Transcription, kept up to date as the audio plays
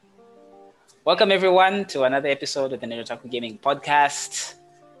Welcome everyone to another episode of the Nerotaku Gaming Podcast.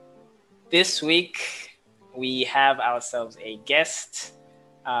 This week we have ourselves a guest.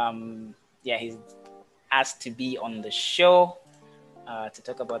 He's asked to be on the show to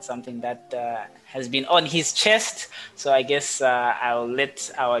talk about something that has been on his chest. So I guess I'll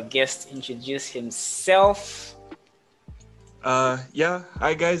let our guest introduce himself.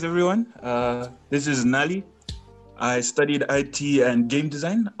 Hi guys, everyone. This is Nali. I studied IT and game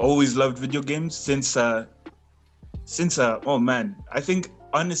design. Always loved video games since I think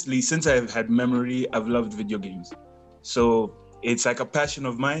honestly, since I've had memory, I've loved video games. So it's like a passion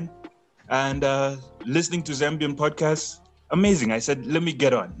of mine. And listening to Zambian podcasts, amazing. I said, let me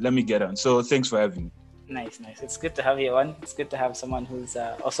get on. So thanks for having me. Nice. It's good to have you on. It's good to have someone who's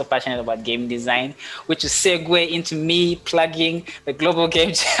also passionate about game design, which is segue into me plugging the Global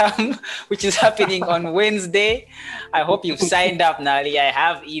Game Jam, which is happening on Wednesday. I hope you've signed up, Nali. I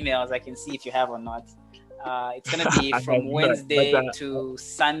have emails. I can see if you have or not. It's going to be from Wednesday to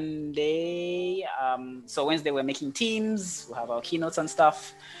Sunday. So Wednesday we're making teams. We'll have our keynotes and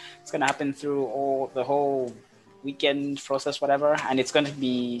stuff. It's going to happen through the whole weekend process, whatever, and it's going to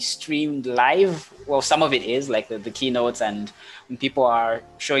be streamed live. Well, some of it is like the keynotes and when people are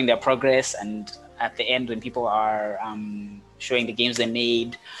showing their progress, and at the end when people are showing the games they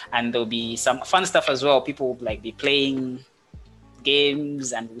made, and there'll be some fun stuff as well. People will be playing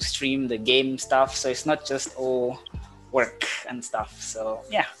games and we'll stream the game stuff, so it's not just all work and stuff. So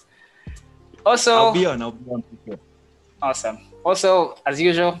yeah. Also, I'll be on. Awesome. Also, as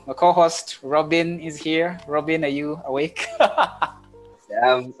usual, my co-host Robin is here. Robin, are you awake?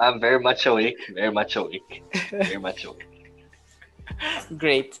 Yeah, I'm very much awake.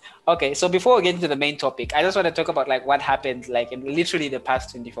 Great. Okay, so before we get into the main topic, I just want to talk about what happened in literally the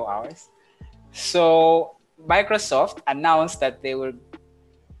past 24 hours. So Microsoft announced that they were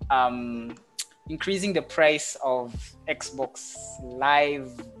increasing the price of Xbox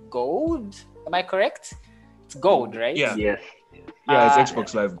Live Gold. Am I correct? It's gold, right? Yeah. Yes. Yeah, it's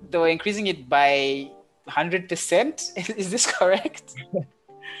Xbox Live. They were increasing it by 100%. Is this correct?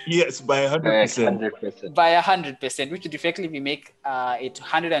 Yes, by 100%. 100%. By 100%, which would effectively make it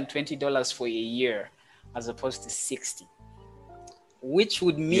 $120 for a year as opposed to $60. Which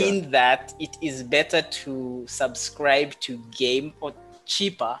would mean that it is better to subscribe to Game, or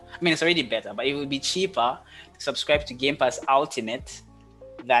cheaper. I mean, it's already better, but it would be cheaper to subscribe to Game Pass Ultimate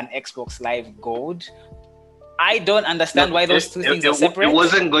than Xbox Live Gold. I don't understand why those two things are separate. It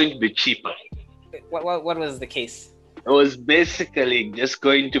wasn't going to be cheaper. What was the case? It was basically just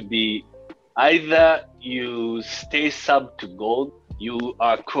going to be either you stay sub to gold, you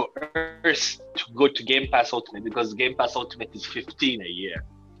are coerced to go to Game Pass Ultimate, because Game Pass Ultimate is $15 a year.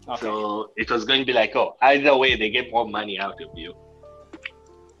 Okay. So it was going to be either way they get more money out of you.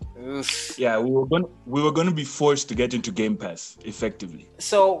 Oof. Yeah, we were going to be forced to get into Game Pass effectively.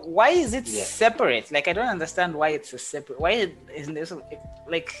 So why is it separate? I don't understand why it's a separate. Why isn't there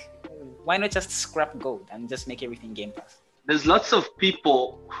why not just scrap gold and just make everything Game Pass? There's lots of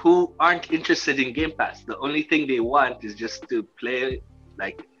people who aren't interested in Game Pass. The only thing they want is just to play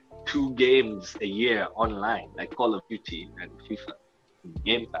 2 games a year online, like Call of Duty and FIFA.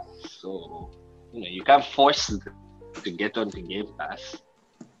 Game Pass. So you can't force them to get onto Game Pass.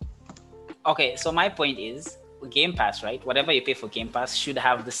 Okay, so my point is Game Pass, right? Whatever you pay for Game Pass should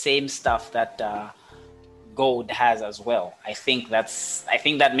have the same stuff that Gold has as well. I think that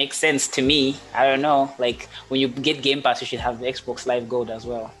makes sense to me. I don't know. When you get Game Pass, you should have the Xbox Live Gold as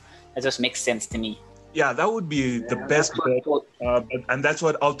well. That just makes sense to me. Yeah, that would be the best bet. And that's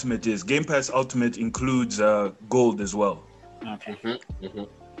what Ultimate is. Game Pass Ultimate includes Gold as well. Okay. Mm-hmm.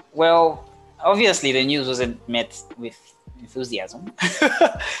 Well, obviously the news wasn't met with enthusiasm,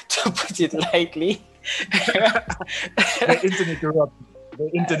 to put it lightly. The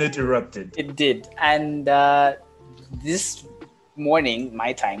internet erupted. It did. And this morning,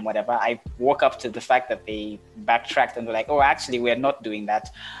 my time, whatever, I woke up to the fact that they backtracked and were like, oh, actually, we're not doing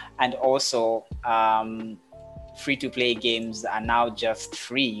that. And also, free-to-play games are now just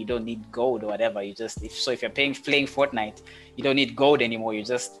free. You don't need gold or whatever. If you're playing Fortnite, you don't need gold anymore. You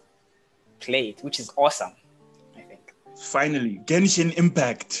just play it, which is awesome, I think. Finally, Genshin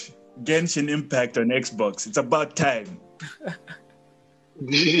Impact on Xbox. It's about time.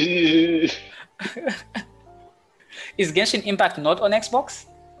 Is Genshin Impact not on Xbox?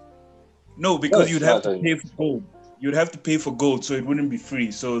 No, because you'd have to pay for gold. You'd have to pay for gold, so it wouldn't be free.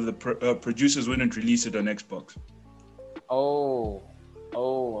 So the producers wouldn't release it on Xbox. Oh,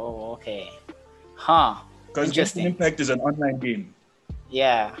 okay. Huh. Because Genshin Impact is an online game.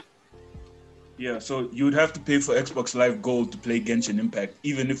 Yeah. Yeah, so you would have to pay for Xbox Live Gold to play Genshin Impact,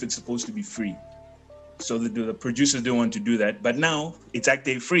 even if it's supposed to be free. So the producers didn't want to do that. But now it's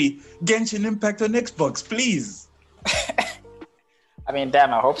active free. Genshin Impact on Xbox, please. I mean,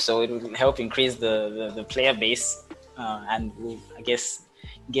 damn, I hope so. It will help increase the player base, and will, I guess,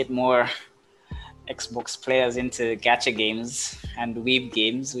 get more Xbox players into gacha games and weeb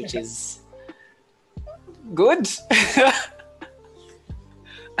games, which is good.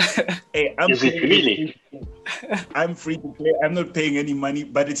 Hey, Is it really? I'm free to play. I'm not paying any money,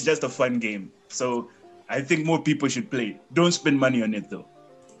 but it's just a fun game. So I think more people should play. Don't spend money on it though.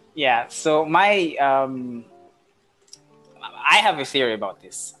 Yeah. So I have a theory about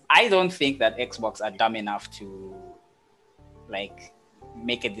this. I don't think that Xbox are dumb enough to like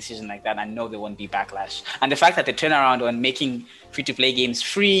make a decision like that and know there won't be backlash. And the fact that they turn around on making free-to-play games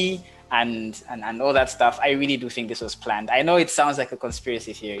free and all that stuff, I really do think this was planned. I know it sounds like a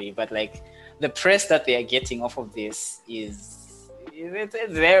conspiracy theory, but like the press that they are getting off of this is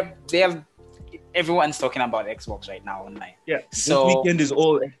they're everyone's talking about Xbox right now online. Yeah. So this weekend is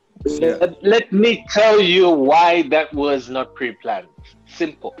all. Yeah. Let me tell you why that was not pre-planned.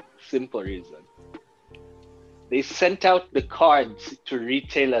 Simple reason. They sent out the cards to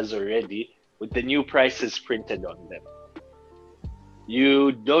retailers already with the new prices printed on them.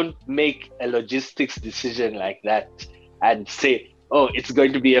 You don't make a logistics decision like that and say, oh, it's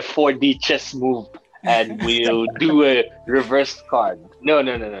going to be a 4D chess move and we'll do a reverse card. No.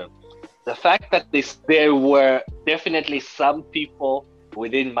 The fact that there were definitely some people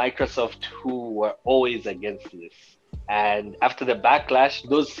within Microsoft who were always against this. And after the backlash,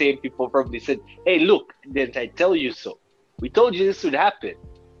 those same people probably said, hey, look, didn't I tell you so? We told you this would happen.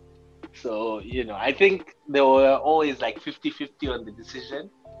 So, I think there were always like 50-50 on the decision.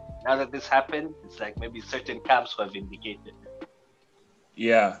 Now that this happened, it's like maybe certain camps were vindicated.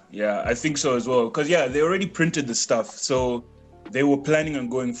 Yeah, I think so as well. Because, they already printed the stuff. So they were planning on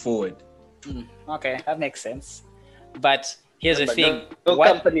going forward. Okay, that makes sense. But here's the thing. No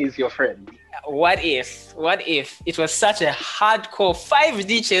company is your friend. What if it was such a hardcore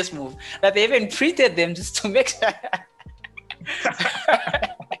 5D chess move that they even printed them just to make sure?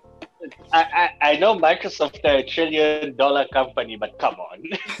 I know Microsoft are $1 trillion company, but come on.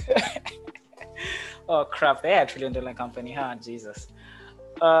 Oh crap, they're $1 trillion company, huh? Jesus.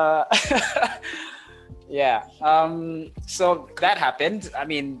 Yeah. So that happened. I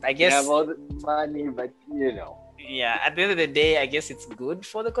mean, I guess. They have all the money, but Yeah, at the end of the day, I guess it's good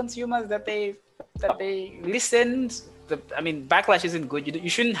for the consumers that they listened. Backlash isn't good. You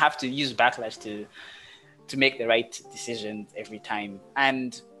shouldn't have to use backlash to make the right decisions every time.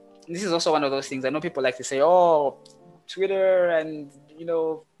 And this is also one of those things. I know people like to say, "Oh, Twitter and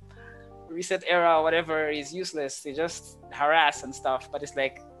Reset Era, whatever, is useless. They just harass and stuff." But it's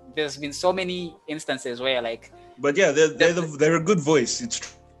like there's been so many instances where like. But yeah, they're a good voice. It's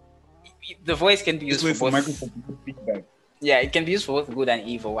true. The voice can be used for both. Microsoft feedback. Yeah, it can be used for both good and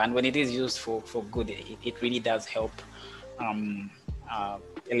evil, and when it is used for good, it really does help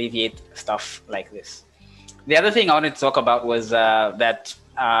alleviate stuff like this. The other thing I wanted to talk about was that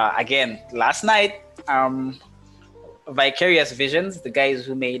again last night, Vicarious Visions, the guys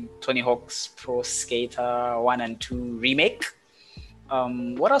who made Tony Hawk's Pro Skater 1 and 2 remake.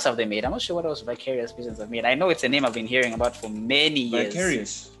 What else have they made? I'm not sure what else Vicarious Visions have made. I know it's a name I've been hearing about for many years.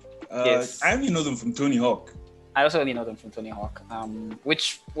 Vicarious. Yes. I only know them from Tony Hawk. I also only know them from Tony Hawk,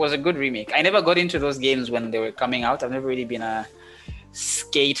 which was a good remake. I never got into those games when they were coming out. I've never really been a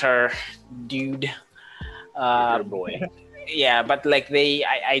skater dude. Boy. Yeah, but like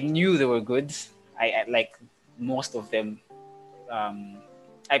I knew they were good. I like most of them.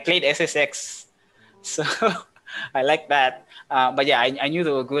 I played SSX, so I like that. But yeah, I knew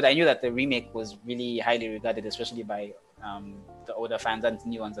they were good. I knew that the remake was really highly regarded, especially by the older fans and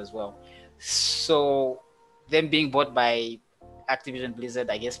new ones as well. So them being bought by Activision Blizzard,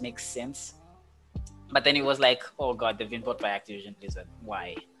 I guess, makes sense. But then it was like, oh god, they've been bought by Activision Blizzard.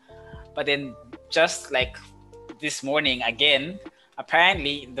 Why? But then just like this morning again,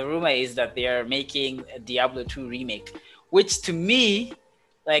 apparently the rumor is that they are making a Diablo 2 remake, which to me,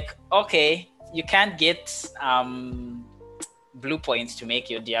 like, okay, you can't get Blue Point to make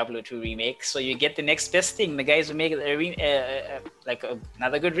your Diablo 2 remake, so you get the next best thing. The guys who make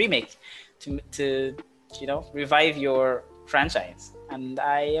another good remake to revive your franchise, and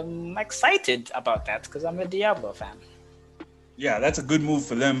I am excited about that because I'm a Diablo fan. Yeah, that's a good move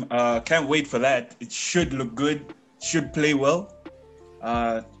for them. Can't wait for that. It should look good. Should play well.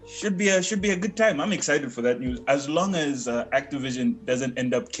 Should be a good time. I'm excited for that news. As long as Activision doesn't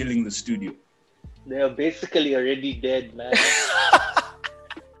end up killing the studio. They're basically already dead, man.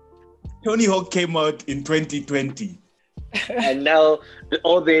 Tony Hawk came out in 2020. And now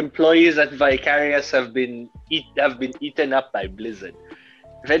all the employees at Vicarious have been eaten up by Blizzard.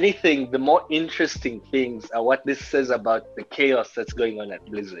 If anything, the more interesting things are what this says about the chaos that's going on at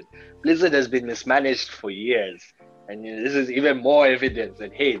Blizzard. Blizzard has been mismanaged for years, and this is even more evidence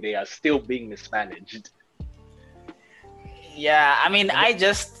that hey, they are still being mismanaged. Yeah, I mean, I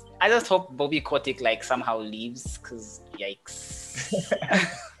just hope Bobby Kotick like somehow leaves, because yikes.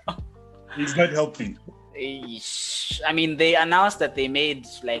 He's not helping. I mean, they announced that they made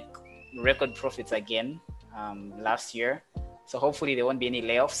like record profits again last year, so hopefully there won't be any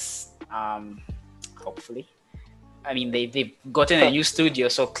layoffs. Hopefully, I mean they've gotten a new studio,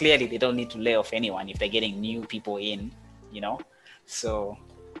 so clearly they don't need to lay off anyone if they're getting new people in, So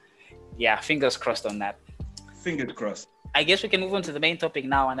yeah, fingers crossed on that. Fingers crossed. I guess we can move on to the main topic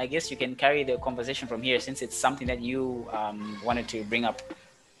now, and I guess you can carry the conversation from here since it's something that you wanted to bring up.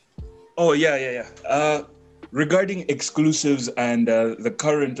 Oh, yeah. Regarding exclusives and the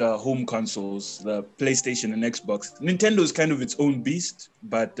current home consoles, the PlayStation and Xbox, Nintendo is kind of its own beast,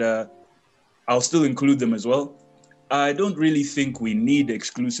 but I'll still include them as well. I don't really think we need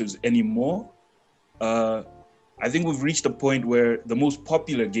exclusives anymore. I think we've reached a point where the most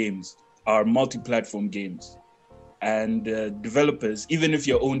popular games are multi-platform games. And developers, even if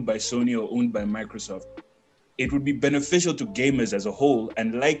you're owned by Sony or owned by Microsoft, it would be beneficial to gamers as a whole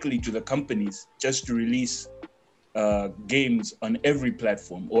and likely to the companies just to release games on every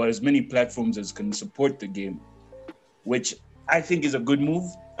platform or as many platforms as can support the game, which I think is a good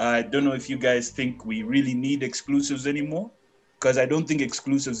move. I don't know if you guys think we really need exclusives anymore, because I don't think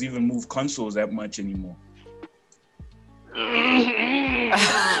exclusives even move consoles that much anymore.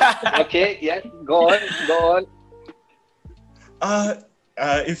 Okay, yeah, go on.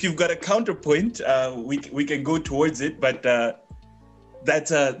 If you've got a counterpoint, we can go towards it, but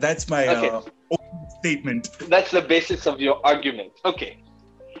that's my own statement. That's the basis of your argument. Okay,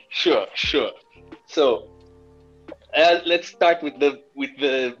 sure. So let's start with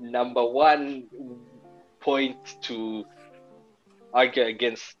the number one point to argue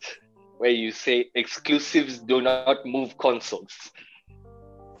against, where you say exclusives do not move consoles.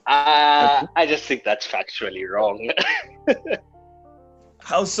 I just think that's factually wrong.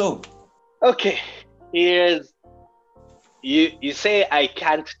 How so? Okay, here's you say I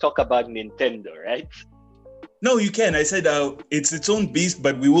can't talk about Nintendo, right? No, you can. I said it's its own beast,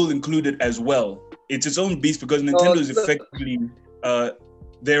 but we will include it as well. It's its own beast because Nintendo is effectively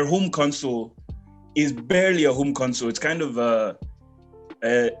their home console is barely a home console. It's kind of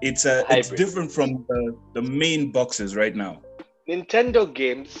it's different from the main boxes right now. Nintendo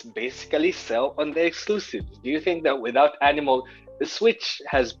games basically sell on their exclusives. Do you think that without the Switch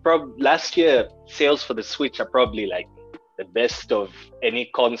has last year sales for the Switch are probably like the best of any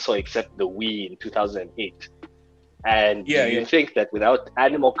console except the Wii in 2008? And do you think that without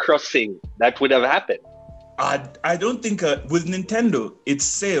Animal Crossing that would have happened? I don't think with Nintendo it's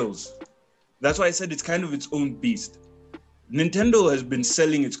sales. That's why I said it's kind of its own beast. Nintendo has been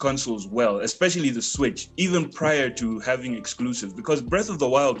selling its consoles well, especially the Switch, even prior to having exclusives, because Breath of the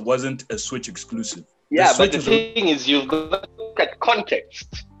Wild wasn't a Switch exclusive. Yeah, but the thing is, you've got to look at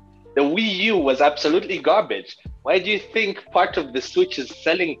context. The Wii U was absolutely garbage. Why do you think part of the Switch's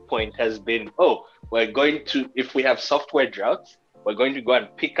selling point has been, we're going to, if we have software droughts, we're going to go and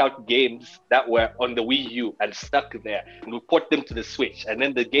pick out games that were on the Wii U and stuck there, and we'll port them to the Switch. And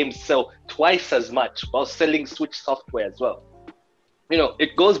then the games sell twice as much while selling Switch software as well.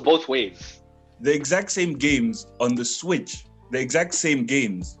 It goes both ways. The exact same games on the Switch,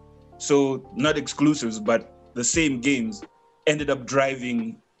 so not exclusives, but the same games ended up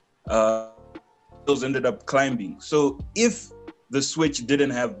driving, those ended up climbing. So if the Switch didn't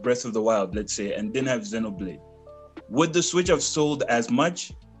have Breath of the Wild, let's say, and didn't have Xenoblade, would the Switch have sold as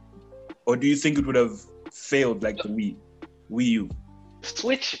much? Or do you think it would have failed like the Wii U?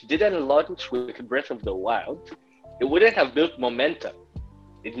 Switch didn't launch with Breath of the Wild. It wouldn't have built momentum.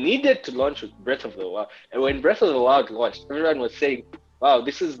 It needed to launch with Breath of the Wild. And when Breath of the Wild launched, everyone was saying, wow,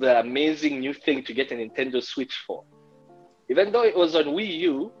 this is the amazing new thing to get a Nintendo Switch for. Even though it was on Wii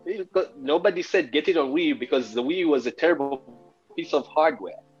U, nobody said get it on Wii U because the Wii U was a terrible piece of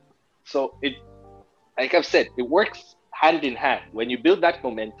hardware. So like I've said, it works hand in hand. When you build that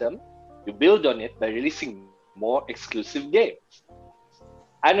momentum, you build on it by releasing more exclusive games.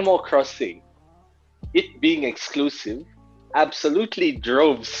 Animal Crossing, it being exclusive, absolutely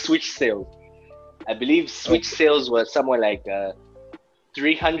drove Switch sales. I believe Switch sales were somewhere like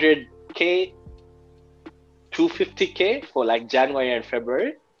 300K, 250K for like January and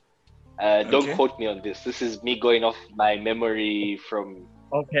February. Don't quote me on this. This is me going off my memory from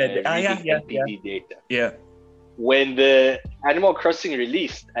Okay. Reading Yeah. NPD data. Yeah. When the Animal Crossing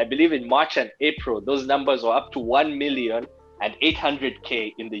released, I believe in March and April, those numbers were up to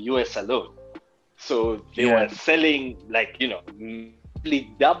 1,800,000 in the US alone. So they were selling nearly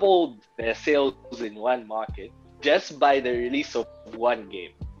doubled their sales in one market just by the release of one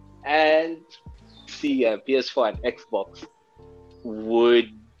game. And see, PS4 and Xbox,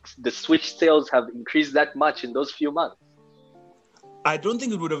 would the Switch sales have increased that much in those few months? I don't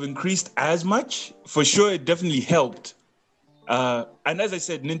think it would have increased as much. For sure, it definitely helped. And as I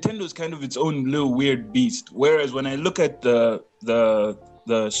said, Nintendo is kind of its own little weird beast. Whereas when I look at the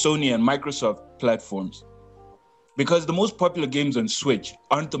Sony and Microsoft platforms, because the most popular games on Switch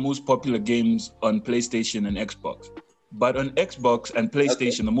aren't the most popular games on PlayStation and Xbox. But on Xbox and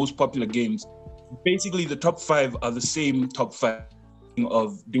PlayStation, the most popular games, basically the top 5 are the same top 5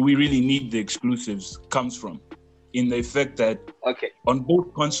 of do we really need the exclusives comes from, in the effect that on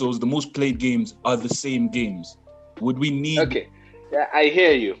both consoles, the most played games are the same games. Would we need... Okay, yeah, I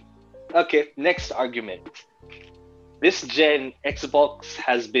hear you. Okay, next argument. This gen, Xbox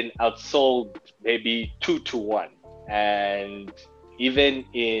has been outsold maybe 2-1. And even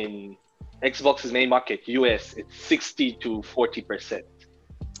in Xbox's main market, US, it's 60 to 40%.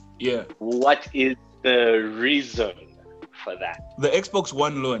 Yeah. What is the reason for that? The Xbox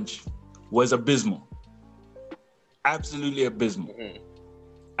One launch was abysmal. Absolutely abysmal. Mm-hmm.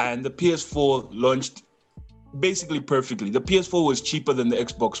 And the PS4 launched basically perfectly. The PS4 was cheaper than the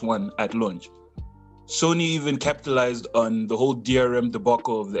Xbox One at launch. Sony even capitalized on the whole DRM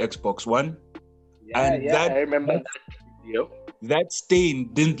debacle of the Xbox One. I remember that video. That stain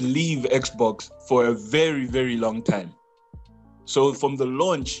didn't leave Xbox for a very, very long time. So from the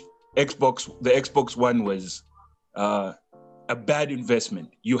launch, the Xbox One was a bad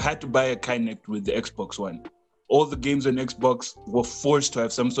investment. You had to buy a Kinect with the Xbox One. All the games on Xbox were forced to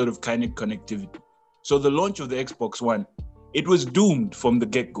have some sort of Kinect connectivity. So the launch of the Xbox One, it was doomed from the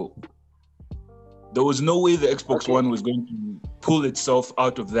get-go. There was no way the Xbox One was going to pull itself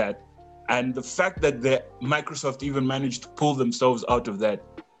out of that. And the fact that Microsoft even managed to pull themselves out of that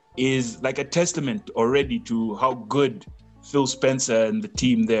is like a testament already to how good Phil Spencer and the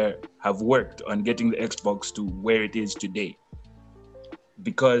team there have worked on getting the Xbox to where it is today.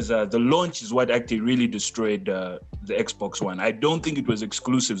 Because the launch is what actually really destroyed the Xbox One. I don't think it was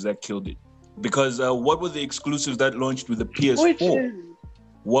exclusives that killed it. Because what were the exclusives that launched with the PS4?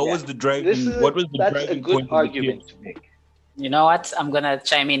 What was the driving? That's a good argument to make. You know what? I'm gonna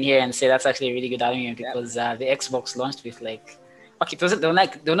chime in here and say that's actually a really good argument because the Xbox launched with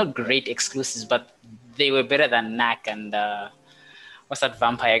they were not great exclusives, but they were better than Knack and what's that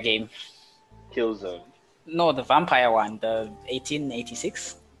vampire game? Killzone. No, the vampire one, the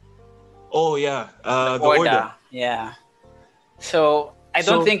 1886. Oh yeah, the Order. Yeah. So I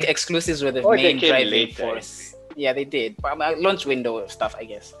don't think exclusives were the main driving force. Yeah, they did. Launch window stuff, I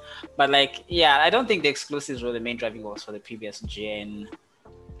guess. But I don't think the exclusives were the main driving force for the previous gen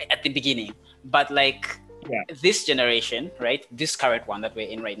at the beginning. But this generation, right? This current one that we're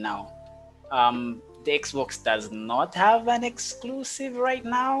in right now, the Xbox does not have an exclusive right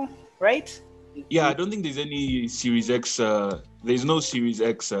now, right? Yeah, I don't think there's any Series X. There's no Series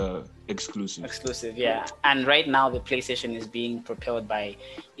X exclusive. Exclusive, yeah. And right now, the PlayStation is being propelled by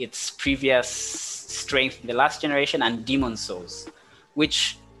its previous strength in the last generation and Demon's Souls,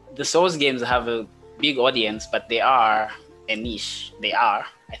 which the Souls games have a big audience, but they are a niche. I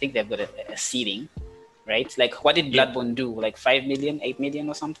think they've got a seeding, right? What did Bloodborne do? 5 million, 8 million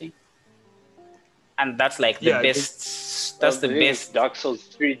or something? And that's the best. That's the best. Dark Souls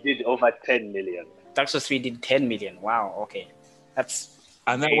 3 did over 10 million. Dark Souls 3 did 10 million. Wow. Okay.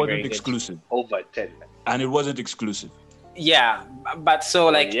 And that wasn't exclusive. Over 10 million. And it wasn't exclusive. Yeah. But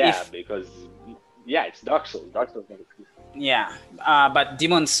so because it's Dark Souls. Dark Souls is not exclusive. Yeah. But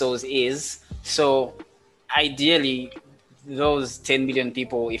Demon's Souls is. So ideally, those 10 million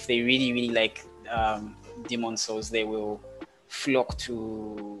people, if they really, really like Demon's Souls, they will flock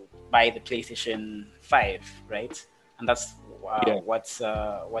to buy the PlayStation 5, right? And that's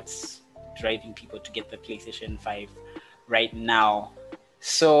what's driving people to get the PlayStation 5 right now.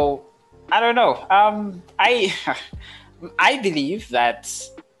 So I don't know. I believe that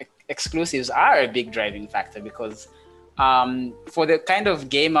exclusives are a big driving factor because for the kind of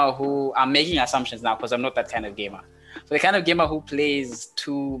gamer who I'm making assumptions now because I'm not that kind of gamer. For the kind of gamer who plays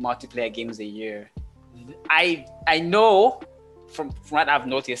 2 multiplayer games a year, I know from what I've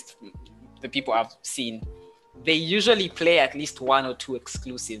noticed, the people I've seen, they usually play at least 1 or 2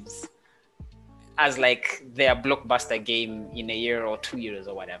 exclusives as their blockbuster game in a year or 2 years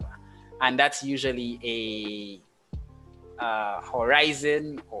or whatever. And that's usually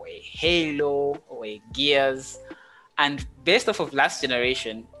Horizon or a Halo or a Gears. And based off of last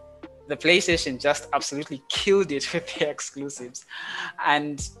generation, the PlayStation just absolutely killed it with their exclusives.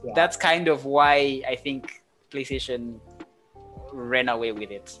 And that's kind of why I think PlayStation ran away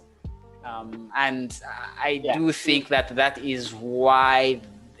with it. And I do think that is why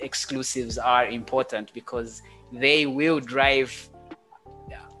exclusives are important, because they will drive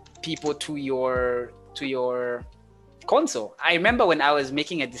people to your console. I remember when I was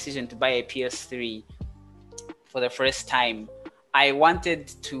making a decision to buy a PS3 for the first time, I wanted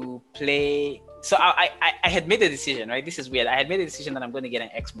to play. So I had made a decision, right? This is weird. I had made a decision that I'm going to get an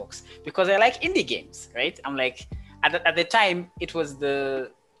Xbox because I like indie games, right? I'm like, at the time, it was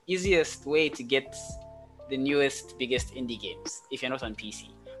the easiest way to get the newest, biggest indie games if you're not on PC.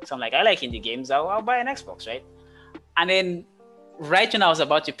 So I'm like, I like indie games. I'll buy an Xbox, right? And then right when I was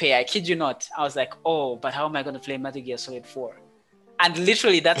about to pay, I kid you not, I was like, oh, but how am I going to play Metal Gear Solid 4? And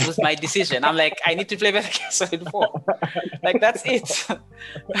literally that was my decision. I'm like, I need to play Metal Gear Solid 4. Like, that's it.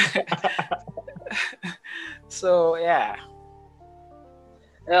 So, yeah.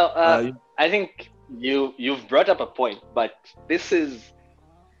 Now, I think you've brought up a point, but this is,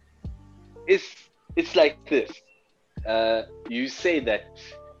 it's like this. You say that,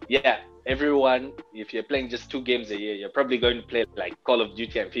 everyone, if you're playing just 2 games a year, you're probably going to play like Call of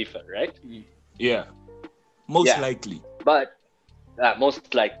Duty and FIFA, right? Yeah, most likely. But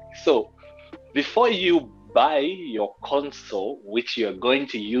most likely. So before you buy your console, which you're going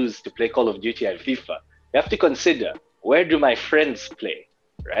to use to play Call of Duty and FIFA, you have to consider, where do my friends play,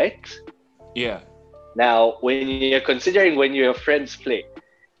 right? Yeah. Now, when you're considering when your friends play,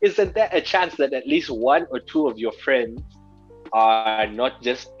 isn't there a chance that at least 1 or 2 of your friends are not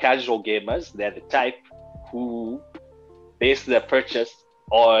just casual gamers? They're the type who base their purchase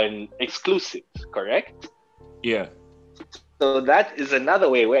on exclusives, correct? Yeah. So that is another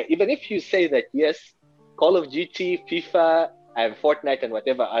way where even if you say that, yes, Call of Duty, FIFA, and Fortnite and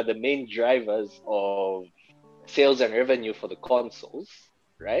whatever are the main drivers of sales and revenue for the consoles,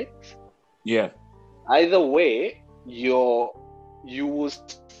 right? Yeah. Either way, you will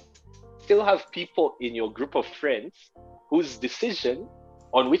still have people in your group of friends whose decision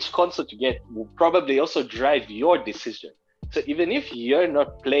on which console to get will probably also drive your decision. So even if you're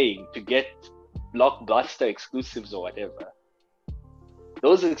not playing to get blockbuster exclusives or whatever,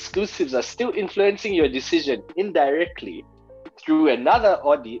 those exclusives are still influencing your decision indirectly through another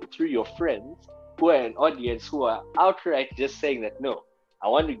audience, through your friends who are an audience who are outright just saying that, no, I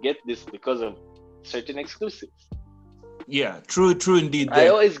want to get this because of certain exclusives. Yeah, true indeed. I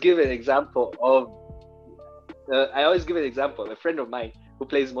always give an example of a friend of mine who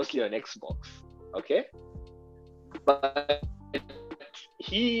plays mostly on Xbox, okay? But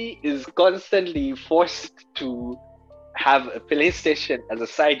he is constantly forced to have a PlayStation as a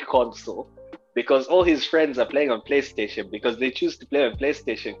side console because all his friends are playing on PlayStation because they choose to play on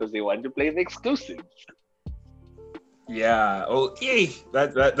PlayStation because they want to play the exclusives. Yeah. Oh, yay.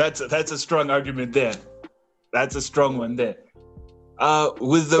 That's a strong argument there. That's a strong one there.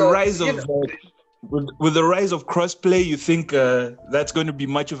 With the rise of with the rise of crossplay, you think that's going to be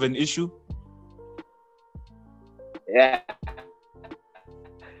much of an issue? Yeah.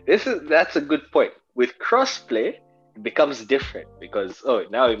 That's a good point. With crossplay, it becomes different because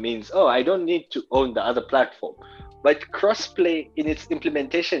now it means I don't need to own the other platform. But crossplay in its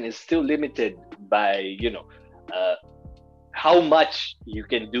implementation is still limited by how much you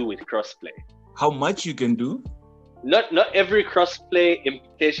can do with crossplay. How much you can do? Not every crossplay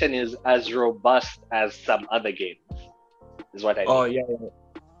implementation is as robust as some other games. Is what I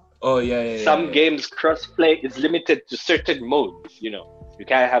mean. Some games crossplay is limited to certain modes. You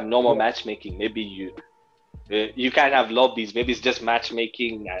can't have normal matchmaking. Maybe you can't have lobbies. Maybe it's just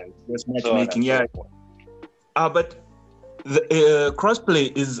matchmaking and just matchmaking. But the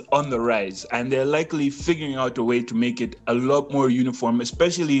crossplay is on the rise, and they're likely figuring out a way to make it a lot more uniform,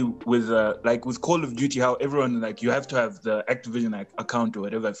 especially with with Call of Duty, how everyone you have to have the Activision account or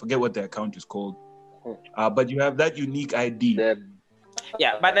whatever. I forget what the account is called, but you have that unique ID.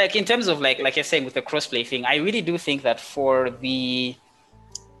 Yeah, but in terms of like you're saying with the crossplay thing, I really do think that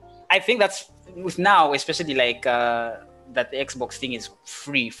I think that's with now, especially that the Xbox thing is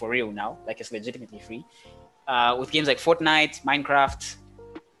free for real now, it's legitimately free. With games like Fortnite, Minecraft,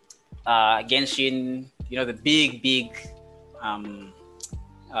 Genshin, the big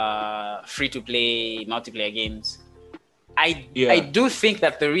free-to-play multiplayer games. I do think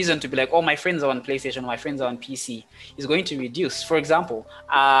that the reason to be like, my friends are on PlayStation, my friends are on PC, is going to reduce. For example,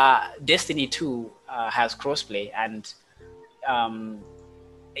 Destiny 2 has crossplay, and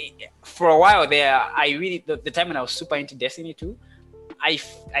for a while there, I really the time when I was super into Destiny 2, I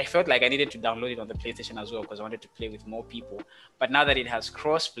felt like I needed to download it on the PlayStation as well because I wanted to play with more people. But now that it has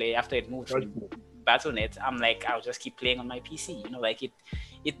crossplay, after it moved from Battle.net, I'm like, I'll just keep playing on my PC. You know, like you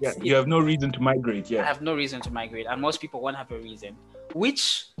have no reason to migrate. I Yeah. have no reason to migrate, and most people won't have a reason.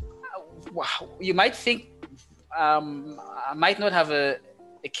 Which you might think might not have a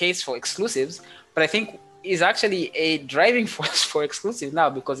case for exclusives, but I think is actually a driving force for exclusives now,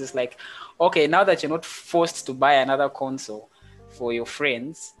 because it's like, okay, now that you're not forced to buy another console for your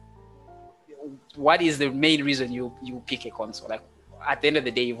friends, what is the main reason you pick a console? Like, at the end of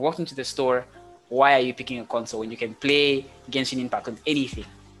the day, you've walked into the store, why are you picking a console when you can play Genshin Impact on anything?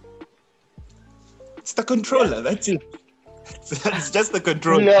 It's the controller. That's it. That's just the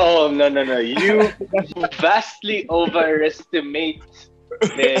controller. No. You vastly overestimate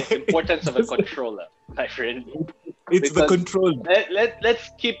the importance of a controller, my friend. It's the Because controller. Let's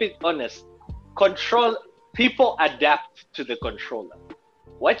keep it honest. People adapt to the controller.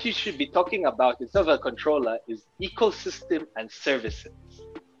 What you should be talking about instead of a controller is ecosystem and services.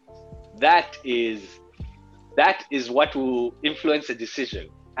 That is what will influence a decision.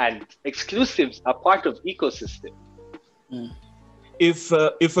 And exclusives are part of ecosystem. If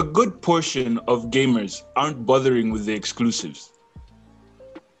a good portion of gamers aren't bothering with the exclusives,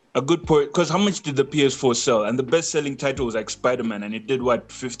 because how much did the PS4 sell? And the best-selling title was like Spider-Man, and it did what,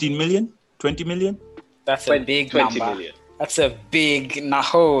 15 million, 20 million? That's a big 20 number. million. That's a big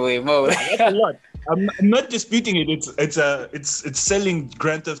holy moly. That's a lot. I'm not disputing it. It's selling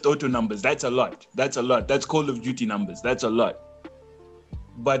Grand Theft Auto numbers. That's a lot. That's Call of Duty numbers. That's a lot.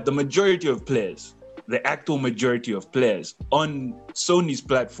 But the majority of players, the actual majority of players on Sony's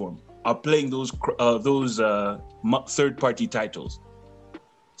platform are playing those third-party titles.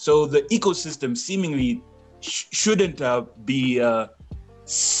 So the ecosystem seemingly shouldn't be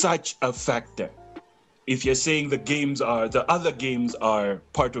such a factor. If you're saying the other games are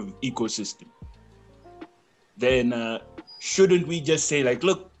part of ecosystem, then shouldn't we just say, like,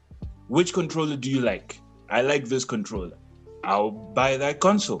 look, which controller do you like? I like this controller. I'll buy that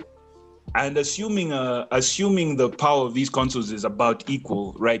console. And assuming the power of these consoles is about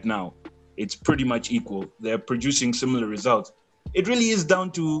equal right now, it's pretty much equal. They're producing similar results. It really is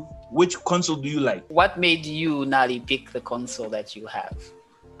down to which console do you like. What made you, Nali, pick the console that you have?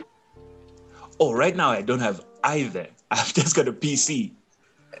 Oh, right now I don't have either. I've just got a PC.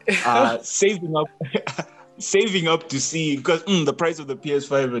 Saving up to see, because the price of the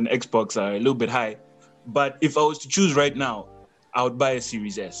PS5 and Xbox are a little bit high. But if I was to choose right now, I would buy a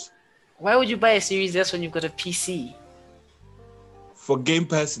Series S. Why would you buy a Series S when you've got a PC? For Game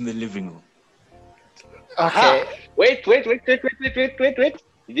Pass in the living room. Okay. Wait. You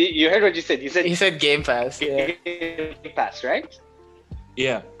heard what you said. He said Game Pass. Yeah. Game Pass, right?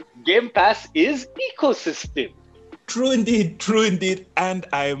 Yeah. Game Pass is ecosystem. True indeed. And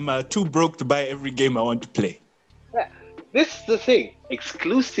I'm too broke to buy every game I want to play. Yeah. This is the thing.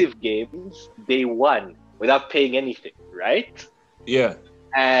 Exclusive games, day one, without paying anything, right? Yeah.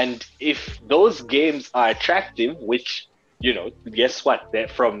 And if those games are attractive, which, guess what? They're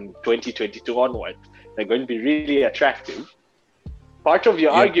from 2022 onwards, they're going to be really attractive. Part of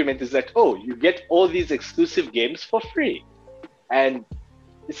your argument is that, you get all these exclusive games for free. And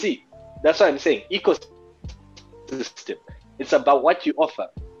you see, that's what I'm saying. Ecosystem. It's about what you offer.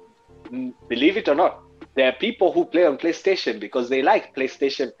 Believe it or not, there are people who play on PlayStation because they like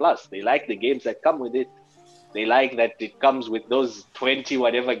PlayStation Plus. They like the games that come with it. They like that it comes with those 20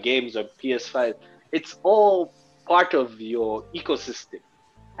 whatever games on PS5. It's all part of your ecosystem.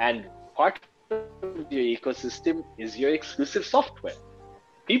 And part of your ecosystem is your exclusive software.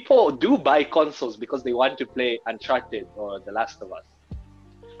 People do buy consoles because they want to play Uncharted or The Last of Us.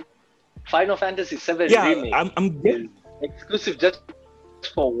 Final Fantasy VII Remake is exclusive just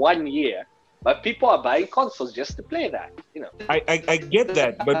for 1 year, but people are buying consoles just to play that. I get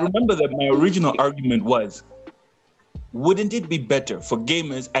that, but remember that my original argument was, wouldn't it be better for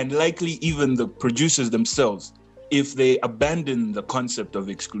gamers and likely even the producers themselves if they abandon the concept of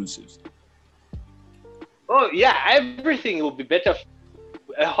exclusives? Oh yeah, everything will be better.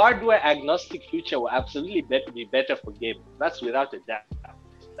 A hardware agnostic future will absolutely be better for gamers. That's without a doubt.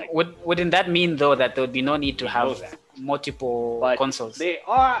 Wouldn't that mean, though, that there would be no need to have multiple consoles? There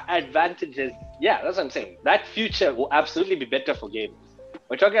are advantages. Yeah, that's what I'm saying. That future will absolutely be better for gamers.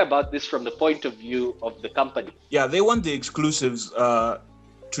 We're talking about this from the point of view of the company. Yeah, they want the exclusives to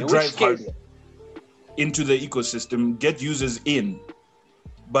drive hardware into the ecosystem, get users in.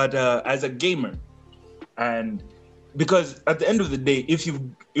 But as a gamer, and because at the end of the day,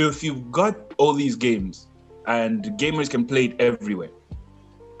 if you've got all these games and gamers can play it everywhere,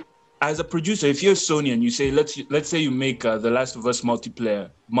 as a producer, if you're Sony and you say, let's say you make The Last of Us multiplayer,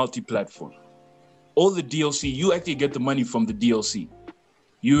 multi-platform, all the DLC, you actually get the money from the DLC.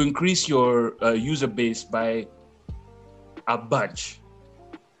 You increase your user base by a bunch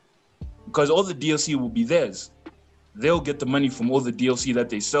because all the DLC will be theirs. They'll get the money from all the DLC that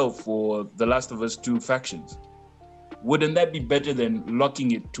they sell for The Last of Us 2 factions. Wouldn't that be better than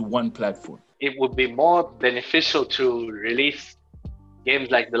locking it to one platform? It would be more beneficial to release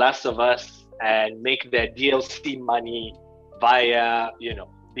games like The Last of Us and make their DLC money via,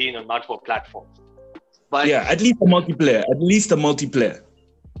 being on multiple platforms. But yeah, at least a multiplayer.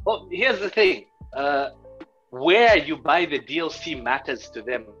 Well, here's the thing. Where you buy the DLC matters to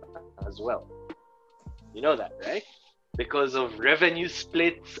them as well. You know that, right? Because of revenue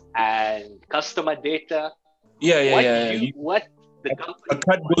splits and customer data. What the company a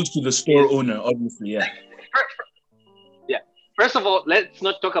cut goes to the store owner, obviously, yeah. Yeah. First of all, let's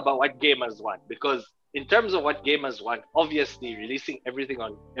not talk about what gamers want, because in terms of what gamers want, obviously releasing everything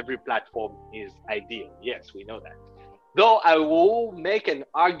on every platform is ideal. Yes, we know that. Though I will make an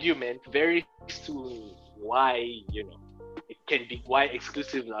argument very soon why, why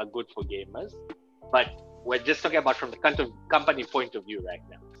exclusives are good for gamers. But we're just talking about from the company point of view right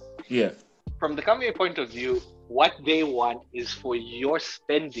now. Yeah. From the company point of view, what they want is for your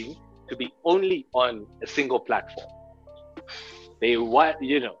spending to be only on a single platform. They want,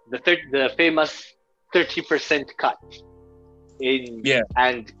 the famous 30% cut.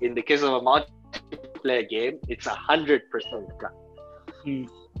 And in the case of a multiplayer game, it's 100% cut.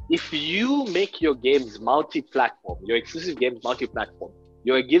 If you make your games multi-platform, your exclusive games multi-platform,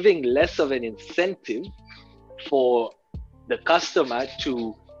 you're giving less of an incentive for the customer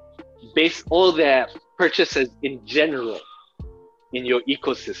to base all their purchases in general in your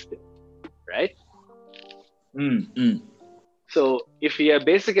ecosystem, right? So if you're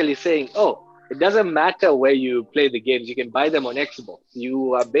basically saying, it doesn't matter where you play the games, you can buy them on Xbox.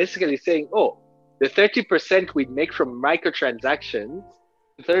 You are basically saying, the 30% we make from microtransactions,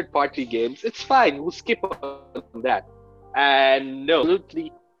 third-party games, it's fine. We'll skip on that. And no,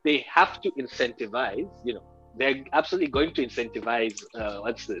 absolutely, they have to incentivize, they're absolutely going to incentivize,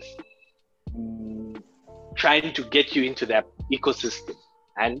 trying to get you into that ecosystem.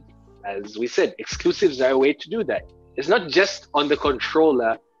 And as we said, exclusives are a way to do that. It's not just on the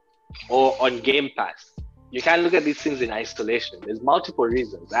controller or on Game Pass. You can't look at these things in isolation. There's multiple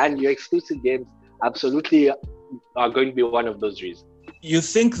reasons, and your exclusive games absolutely are going to be one of those reasons. You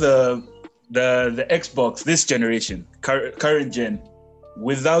think the Xbox this generation, current gen,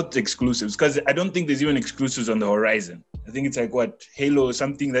 without exclusives, because I don't think there's even exclusives on the horizon. I think it's like Halo or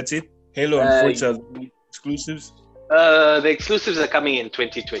something. That's it. Halo and Forza exclusives. The exclusives are coming in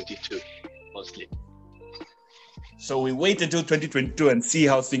 2022 mostly. So we wait until 2022 and see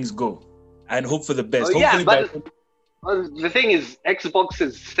how things go, and hope for the best. The thing is,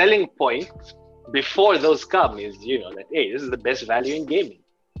 Xbox's selling point before those come is, that this is the best value in gaming.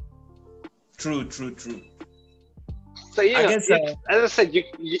 True. So as I said,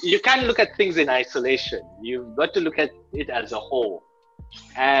 you can't look at things in isolation. You've got to look at it as a whole,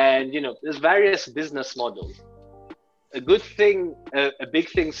 and there's various business models. A big thing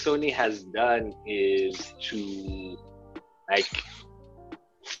Sony has done is to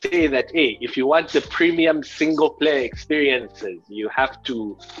say that, hey, if you want the premium single player experiences, you have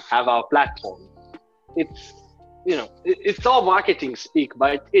to have our platform. It's it's all marketing speak,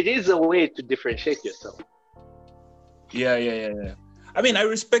 but it is a way to differentiate yourself. Yeah. I mean, I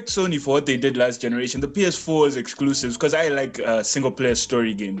respect Sony for what they did last generation. The PS4's exclusives, because I like single player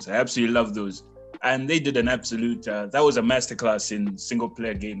story games. I absolutely love those. And they did an absolute, that was a masterclass in single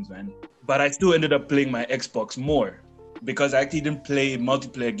player games, man. But I still ended up playing my Xbox more because I actually didn't play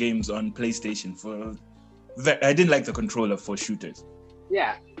multiplayer games on PlayStation. I didn't like the controller for shooters.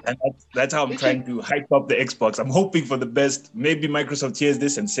 Yeah. And that's how I'm trying to hype up the Xbox. I'm hoping for the best. Maybe Microsoft hears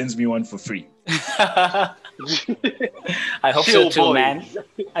this and sends me one for free. I hope so too, man.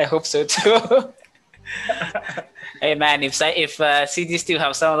 I hope so too. Hey man, if CD still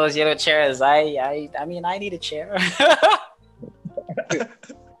have some of those yellow chairs, I mean I need a chair.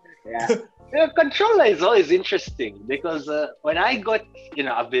 Yeah. Controller is always interesting because when I got,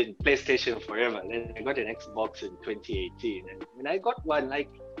 I've been PlayStation forever. Then I got an Xbox in 2018, and when I got one,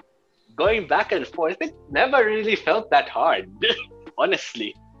 going back and forth, it never really felt that hard,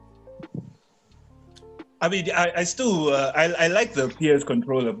 honestly. I mean, I still I like the PS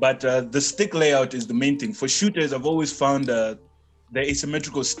controller, but the stick layout is the main thing. For shooters, I've always found the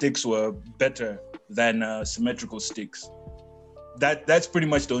asymmetrical sticks were better than symmetrical sticks. That's pretty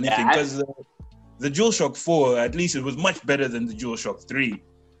much the only thing, because the DualShock 4, at least it was much better than the DualShock 3.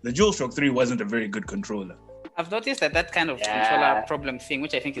 The DualShock 3 wasn't a very good controller. I've noticed that kind of controller problem thing,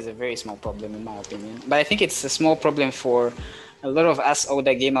 which I think is a very small problem in my opinion, but I think it's a small problem for a lot of us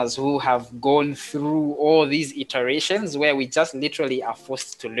older gamers who have gone through all these iterations where we just literally are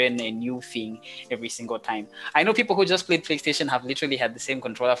forced to learn a new thing every single time. I know people who just played PlayStation have literally had the same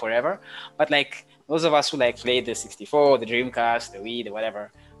controller forever, but like those of us who like played the 64, the Dreamcast, the Wii, the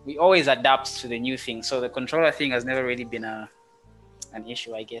whatever, we always adapt to the new thing. So the controller thing has never really been an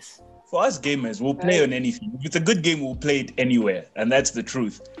issue, I guess. For us gamers, we'll play on anything. If it's a good game, we'll play it anywhere, and that's the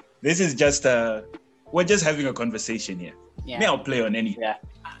truth. This is just we're just having a conversation here. Yeah. Me, I'll play on anything. Yeah.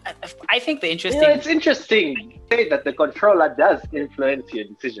 I think the interesting... it's interesting to say that the controller does influence your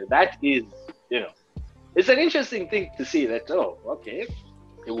decision. That is, it's an interesting thing to see that, okay,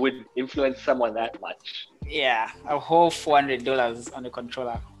 it would influence someone that much. Yeah, a whole $400 on the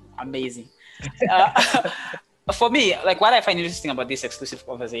controller. Amazing. For me, like what I find interesting about this exclusive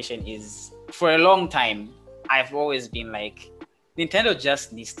conversation is for a long time, I've always been like, Nintendo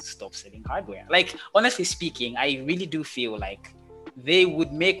just needs to stop selling hardware. Like, honestly speaking, I really do feel like they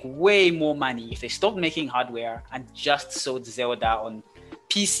would make way more money if they stopped making hardware and just sold Zelda on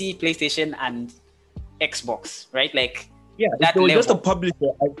PC, PlayStation, and Xbox, right? Like, yeah, if they were just a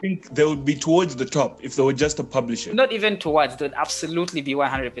publisher, I think they would be towards the top if they were just a publisher. Not even towards, they'd absolutely be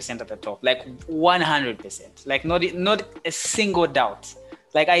 100% at the top. Like 100%. Like not a single doubt.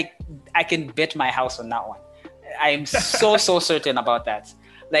 Like I can bet my house on that one. I'm so certain about that.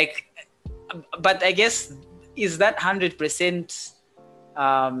 Like, but I guess, is that 100%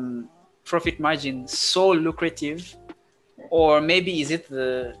 profit margin so lucrative? Or maybe is it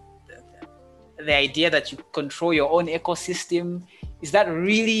the idea that you control your own ecosystem? Is that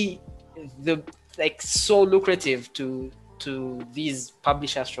really so lucrative to these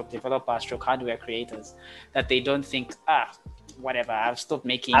publishers, developers, hardware creators that they don't think, whatever, I've stopped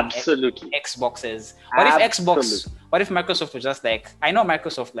making Xboxes. What if Microsoft was just like, I know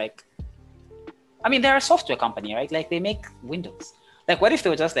Microsoft, like, I mean, they're a software company, right? Like they make Windows. Like, what if they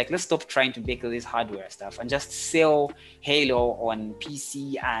were just like, let's stop trying to make all this hardware stuff and just sell Halo on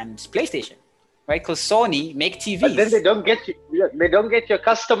PC and PlayStation, right? Because Sony make TVs. But then they don't get your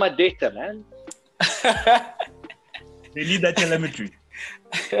customer data, man. They need that telemetry.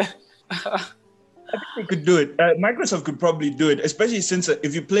 I think they could do it. Microsoft could probably do it, especially since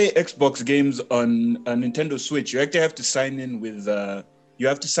if you play Xbox games on a Nintendo Switch, you actually have to sign in with an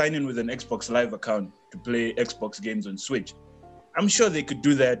Xbox Live account to play Xbox games on Switch. I'm sure they could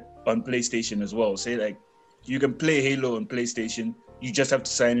do that on PlayStation as well. Say like, you can play Halo on PlayStation, you just have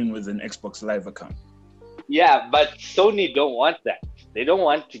to sign in with an Xbox Live account. Yeah, but Sony don't want that. They don't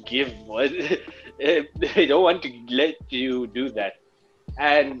want to give. They don't want to let you do that.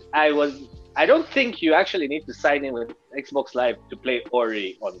 And I don't think you actually need to sign in with Xbox Live to play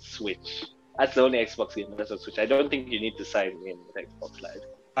Ori on Switch. That's the only Xbox game that's on Switch. I don't think you need to sign in with Xbox Live.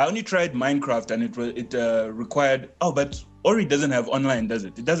 I only tried Minecraft and it required. Oh, but Ori doesn't have online, does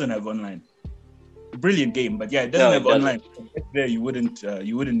it? It doesn't have online. Brilliant game, but yeah, it doesn't have online. There, you wouldn't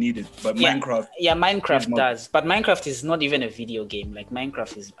need it. But Minecraft. Yeah, Minecraft does. But Minecraft is not even a video game. Like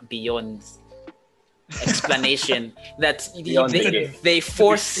Minecraft is beyond explanation. That they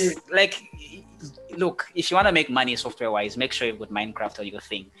force, like, look, if you want to make money software wise, make sure you've got Minecraft on your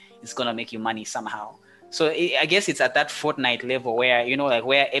thing. It's gonna make you money somehow. So I guess it's at that Fortnite level where, like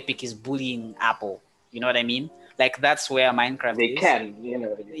where Epic is bullying Apple. You know what I mean? Like that's where Minecraft they is. Can,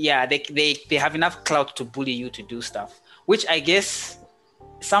 Yeah, they have enough clout to bully you to do stuff. Which I guess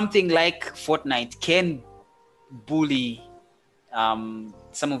something like Fortnite can bully some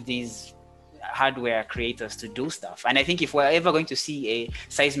of these hardware creators to do stuff. And I think if we're ever going to see a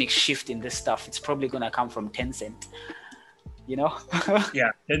seismic shift in this stuff, it's probably going to come from Tencent. Yeah,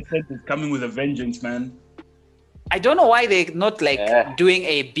 Tencent is coming with a vengeance, man. I don't know why they're not doing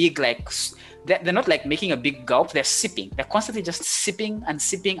a big they're not like making a big gulp. They're sipping. They're constantly just sipping and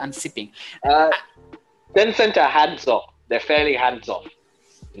sipping and sipping. Tencent are hands off. They're fairly hands off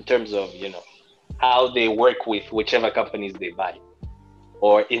in terms of how they work with whichever companies they buy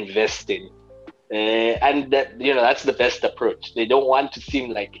or invest in, and that's the best approach. They don't want to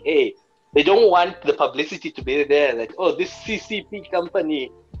seem like they don't want the publicity to be there that this CCP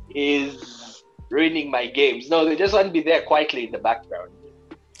company is ruining my games. No, they just want to be there quietly in the background.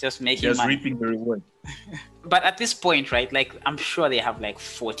 Just money. Reaping the reward. But at this point, right, like I'm sure they have like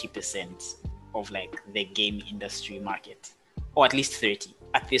 40% of like the game industry market, or at least 30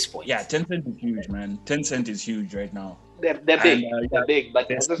 at this point. Yeah, Tencent is huge, man. Tencent is huge right now. They're big. They're big,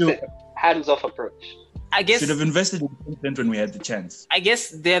 but as I said, hands-off approach. I guess should have invested in Tencent when we had the chance. I guess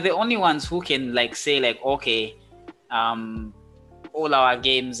they're the only ones who can like say like, okay, all our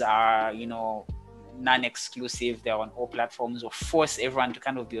games are, non-exclusive. They're on all platforms, or force everyone to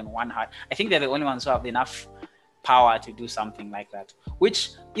kind of be on one heart. I think they're the only ones who have enough power to do something like that.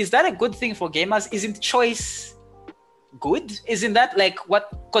 Which, is that a good thing for gamers? Isn't choice good? Isn't that like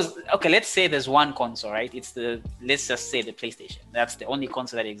what? Because okay, let's say there's one console, right? Let's just say the PlayStation. That's the only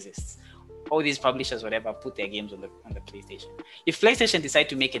console that exists. All these publishers, whatever, put their games on the PlayStation. If PlayStation decide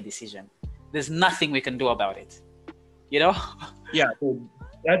to make a decision, there's nothing we can do about it. Yeah, so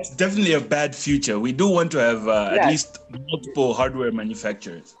that's definitely a bad future. We do want to have at least multiple hardware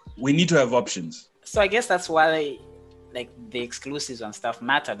manufacturers. We need to have options. So I guess that's why like the exclusives and stuff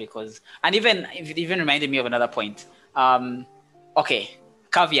matter, because, and it even reminded me of another point. Okay,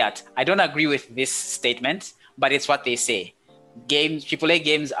 caveat. I don't agree with this statement, but it's what they say. AAA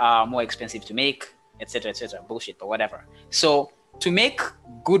games are more expensive to make, etc., etc. Bullshit, but whatever. So to make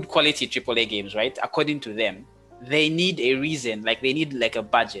good quality AAA games, right? According to them, they need a reason, like they need like a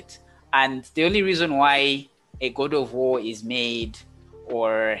budget. And the only reason why a God of War is made,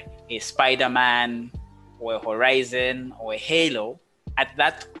 or a Spider-Man, or a Horizon, or a Halo at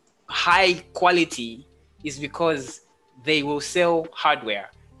that high quality is because they will sell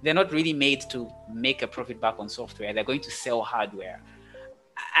hardware. They're not really made to make a profit back on software. They're going to sell hardware.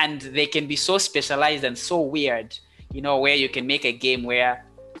 And they can be so specialized and so weird, where you can make a game where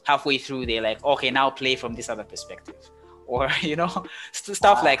halfway through they're like, okay, now play from this other perspective, or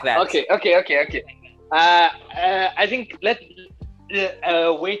stuff like that. Okay. I think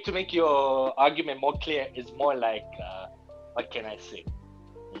a way to make your argument more clear is more like, what can I say?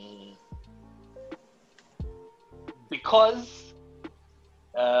 Because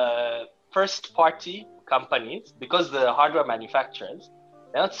first party companies, because the hardware manufacturers,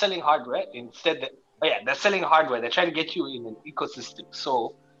 they're not selling hardware. Instead, they're selling hardware. They're trying to get you in an ecosystem.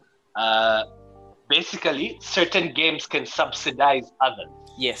 So basically, certain games can subsidize others.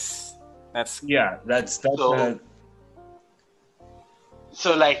 Yes, that's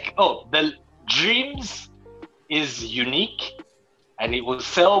so like, the Dreams is unique, and it will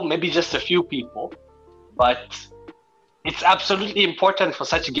sell maybe just a few people, but it's absolutely important for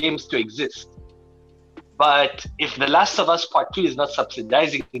such games to exist. But if The Last of Us Part 2 is not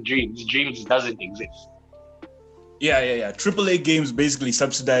subsidizing Dreams doesn't exist. Yeah. AAA games basically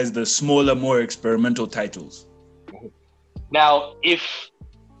subsidize the smaller, more experimental titles. Now, if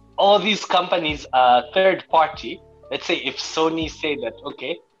all these companies are third party, let's say if Sony say that,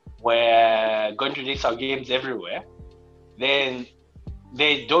 okay, we're going to release our games everywhere, then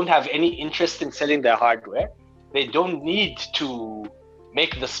they don't have any interest in selling their hardware. They don't need to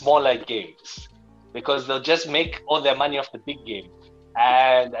make the smaller games, because they'll just make all their money off the big games.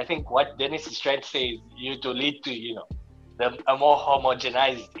 And I think what Dennis is trying to say is to lead to, a more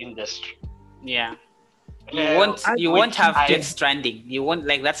homogenized industry. Yeah. You won't have Death Stranding. You won't,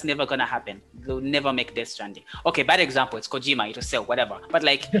 like, that's never gonna happen. They'll never make Death Stranding. Okay, bad example. It's Kojima. It'll sell, whatever. But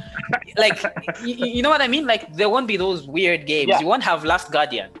like you know what I mean? Like, there won't be those weird games. Yeah. You won't have Last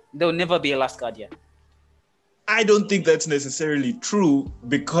Guardian. There'll never be a Last Guardian. I don't think that's necessarily true,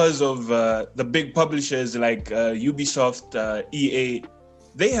 because of the big publishers like Ubisoft, EA.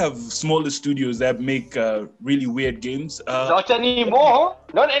 They have smaller studios that make really weird games. Not anymore,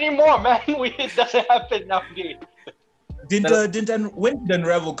 man. It doesn't happen nowadays. When did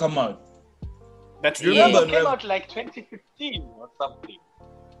Unravel come out? That's Unravel came out like 2015 or something.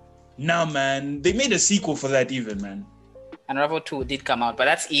 Nah, man. They made a sequel for that even, man. Unravel 2 did come out, but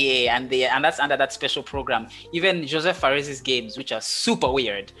that's EA, and that's under that special program. Even Joseph Fares' games, which are super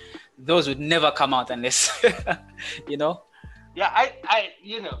weird, those would never come out unless, Yeah, I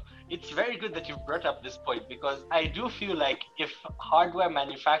it's very good that you brought up this point, because I do feel like if hardware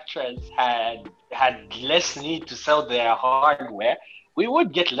manufacturers had less need to sell their hardware, we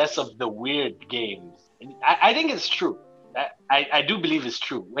would get less of the weird games. I think it's true. I do believe it's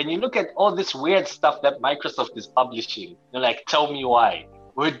true. When you look at all this weird stuff that Microsoft is publishing, you're like, tell me why.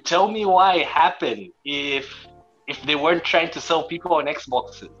 Would Tell Me Why happen if they weren't trying to sell people on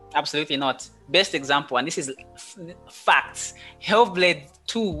Xboxes? Absolutely not. Best example, and this is facts, Hellblade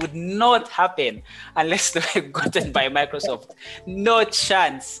 2 would not happen unless they were gotten by Microsoft. No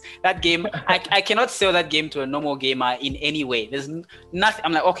chance. That game, I cannot sell that game to a normal gamer in any way. There's nothing.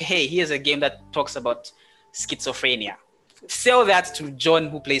 I'm like, okay, hey, here's a game that talks about schizophrenia. Sell that to John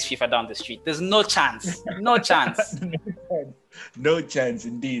who plays FIFA down the street. There's no chance. No chance. No chance,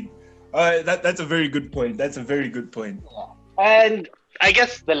 indeed. That's a very good point. And I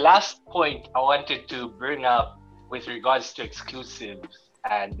guess the last point I wanted to bring up with regards to exclusives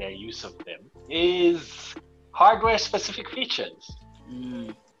and their use of them is hardware-specific features.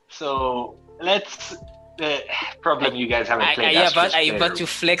 So let's The problem you guys haven't played. Are you about to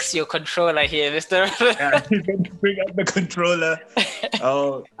flex your controller here, Mister? Bring out the controller.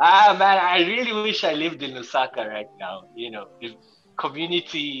 Oh, Man, I really wish I lived in Lusaka right now. The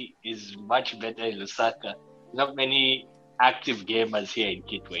community is much better in Lusaka. Not many active gamers here in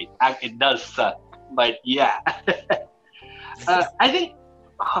Kitwe. It does suck, but yeah. I think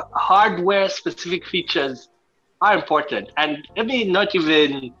hardware-specific features are important, and let me not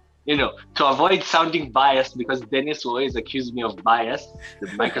even. To avoid sounding biased, because Dennis will always accuse me of bias, the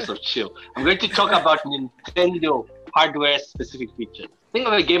Microsoft chill. I'm going to talk about Nintendo hardware-specific features. Think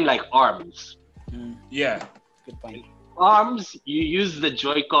of a game like ARMS. yeah. Good point. ARMS, you use the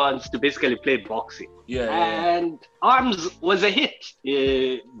Joy-Cons to basically play boxing. Yeah. And ARMS was a hit,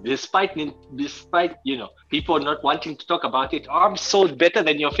 despite people not wanting to talk about it. ARMS sold better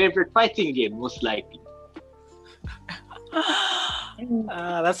than your favorite fighting game, most likely.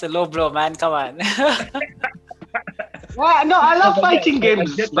 That's a low blow, man. Come on. No, I love fighting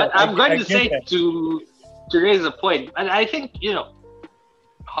games, but I'm going to say to raise a point, and I think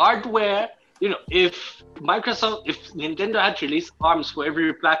hardware. If Nintendo had to release ARMS for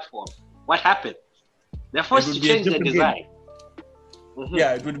every platform, what happened? They're forced to change their design. Mm-hmm.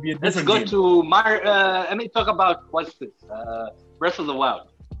 Yeah, it would be a different game. Let's go to Mario. Let me talk about what's this? Breath of the Wild.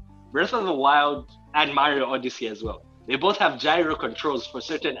 Breath of the Wild and Mario Odyssey as well. They both have gyro controls for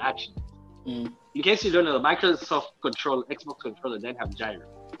certain actions. In case you don't know, the Microsoft Xbox controller then have gyro.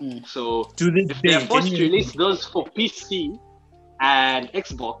 So if they're forced to release those for PC and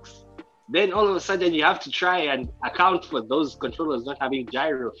Xbox, then all of a sudden you have to try and account for those controllers not having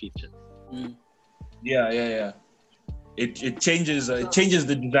gyro features. Yeah. It changes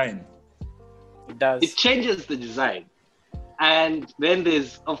the design. It does. It changes the design. And then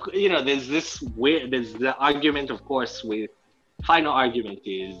there's the argument, of course, final argument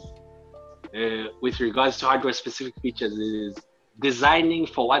is, with regards to hardware specific features, is designing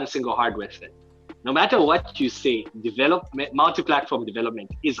for one single hardware set. No matter what you say, multi-platform development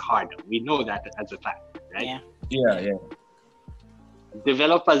is harder. We know that as a fact, right? Yeah.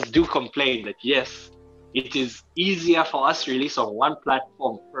 Developers do complain that, yes, it is easier for us to release on one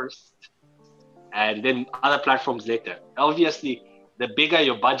platform first and then other platforms later. Obviously, the bigger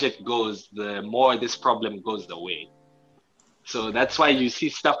your budget goes, the more this problem goes away. So that's why you see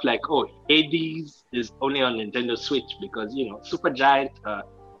stuff like, Hades is only on Nintendo Switch because, Supergiant,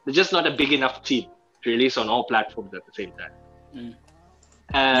 they're just not a big enough team to release on all platforms at the same time.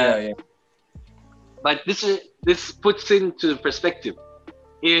 Yeah. But this puts into perspective.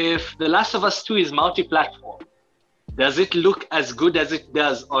 If The Last of Us 2 is multi-platform, does it look as good as it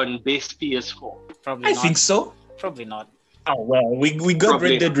does on base PS4? Probably not. I think so. Probably not. Oh well, we got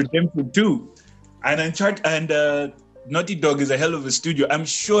Red Dead Redemption 2, and Uncharted, and Naughty Dog is a hell of a studio. I'm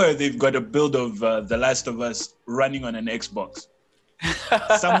sure they've got a build of The Last of Us running on an Xbox.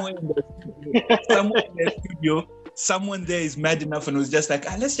 Somewhere in the studio, someone there is mad enough and was just like,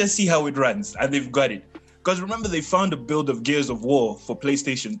 let's just see how it runs, and they've got it. Because remember, they found a build of Gears of War for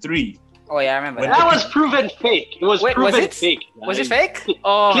PlayStation 3. Oh yeah, I remember that. That was proven fake. It was proven fake. Was it fake?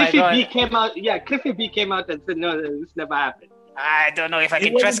 Oh Cliffy my God. B came out. Yeah, Cliffy B came out and said, "No, this never happened." I don't know if I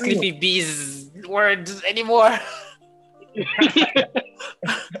can trust Cliffy B's words anymore.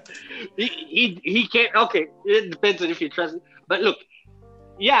 he can't. Okay, it depends on if you trust it. But look,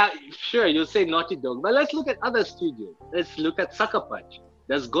 yeah, sure, you'll say Naughty Dog, but let's look at other studios. Let's look at Sucker Punch.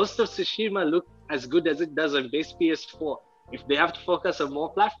 Does Ghost of Tsushima look as good as it does on base PS4 if they have to focus on more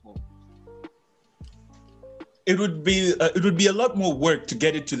platforms? It would be a lot more work to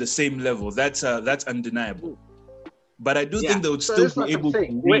get it to the same level. That's undeniable. But I do think they would still be able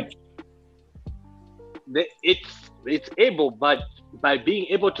to reach. It's able, but by being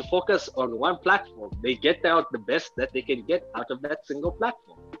able to focus on one platform, they get out the best that they can get out of that single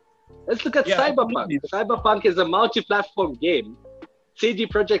platform. Let's look at Cyberpunk. Cyberpunk is a multi-platform game. CD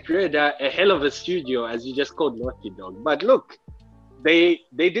Projekt Red are a hell of a studio, as you just called Naughty Dog. But look, they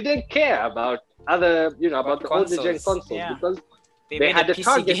didn't care about about the older gen consoles because they had a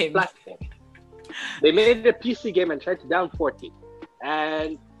target platform. They made a PC game and tried to downport it.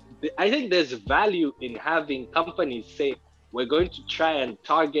 And I think there's value in having companies say, we're going to try and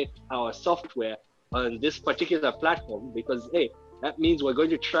target our software on this particular platform because, hey, that means we're going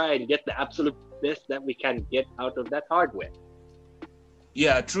to try and get the absolute best that we can get out of that hardware.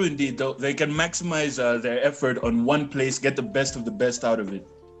 Yeah, true indeed. Though they can maximize their effort on one place, get the best of the best out of it.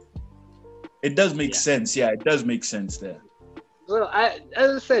 It does make sense. Yeah, it does make sense there. Well,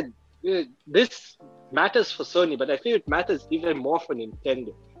 as I said, this matters for Sony, but I feel it matters even more for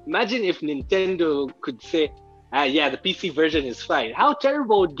Nintendo. Imagine if Nintendo could say, the PC version is fine. How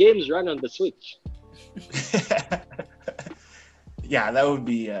terrible would games run on the Switch? Yeah, that would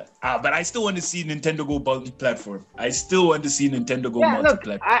be. But I still want to see Nintendo go multi-platform. I still want to see Nintendo go Yeah, look,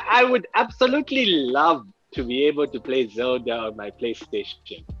 multi-platform. I would absolutely love to be able to play Zelda on my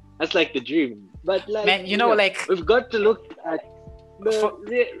PlayStation. That's like the dream. But like, Man, like we've got to look at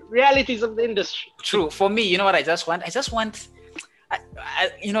the realities of the industry. true. For me, you know what I just want? I just want,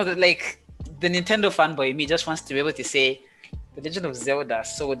 like the Nintendo fanboy in me just wants to be able to say, The Legend of Zelda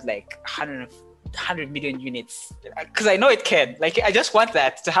sold like 100 million units, because I know it can. Like, I just want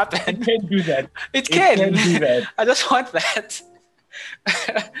that to happen. It can do that. It can do that. I just want that.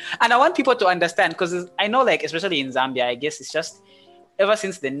 And I want people to understand, because I know, like, especially in Zambia, I guess it's just ever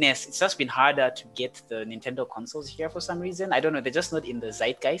since the NES, it's just been harder to get the Nintendo consoles here for some reason. I don't know, they're just not in the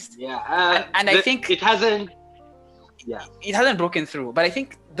zeitgeist. Yeah, and I think it hasn't. Yeah, it hasn't broken through. But I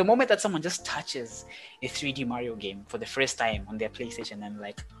think the moment that someone just touches a 3D Mario game for the first time on their PlayStation, and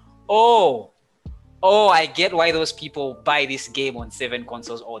like, oh, I get why those people buy this game on 7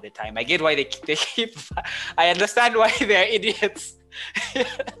 consoles all the time. I get why they keep. I understand why they're idiots.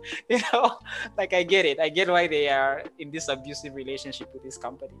 Like, I get it. I get why they are in this abusive relationship with this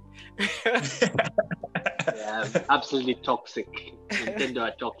company. Yeah, absolutely toxic. Nintendo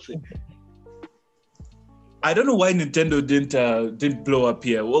are toxic. I don't know why Nintendo didn't blow up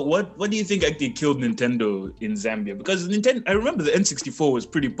here. What do you think actually killed Nintendo in Zambia? Because Nintendo, I remember the N64 was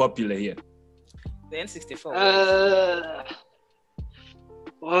pretty popular here. The N64.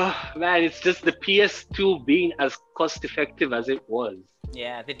 Oh man, it's just the PS2 being as cost effective as it was.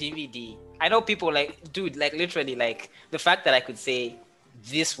 Yeah, the DVD. I know people like, dude, like literally, like the fact that I could say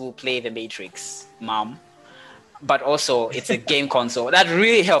this will play The Matrix, mom, but also it's a game console. That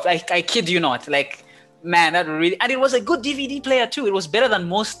really helped. I kid you not. Like, man, that really, and it was a good DVD player too. It was better than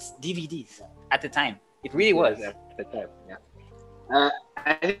most DVDs at the time. It really was. At the time, yeah.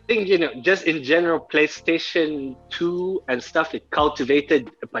 I think, just in general, PlayStation 2 and stuff, it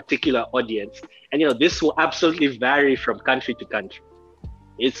cultivated a particular audience. And, this will absolutely vary from country to country.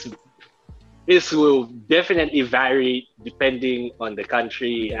 This will definitely vary depending on the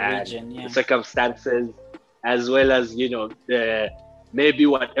country The and region, yeah. the circumstances, as well as, maybe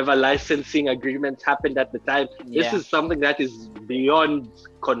whatever licensing agreements happened at the time. Yeah. This is something that is beyond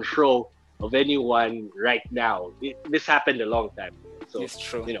control of anyone right now. This happened a long time ago. So, It's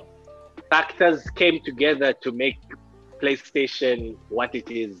true. Factors came together to make PlayStation what it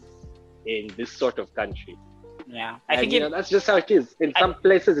is in this sort of country. Yeah, I think that's just how it is. In some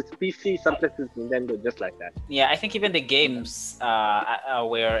places it's PC, some places Nintendo, just like that. Yeah, I think even the games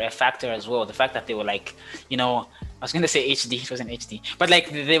were a factor as well. The fact that they were like, I was going to say HD, it wasn't HD, but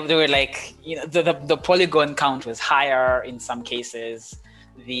like they were like, the polygon count was higher in some cases.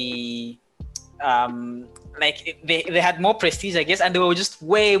 The they had more prestige, I guess, and there were just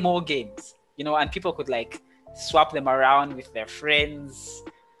way more games, and people could like swap them around with their friends.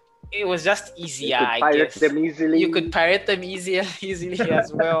 It was just easier, I guess. Them easily. You could pirate them easily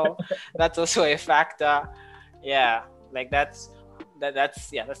as well. That's also a factor. Yeah, like that's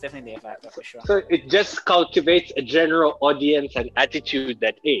definitely a factor for sure. So it just cultivates a general audience and attitude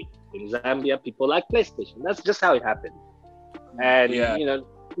that, hey, in Zambia people like PlayStation. That's just how it happened. And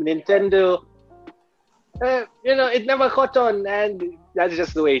Nintendo, it never caught on, and that's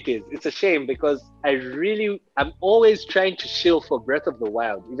just the way it is. It's a shame because I'm always trying to shill for Breath of the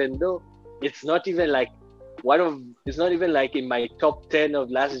Wild, even though it's not even like in my top 10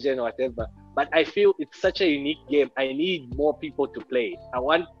 of last gen or whatever. But I feel it's such a unique game. I need more people to play it. I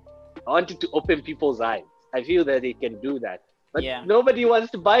want it to open people's eyes. I feel that they can do that. But nobody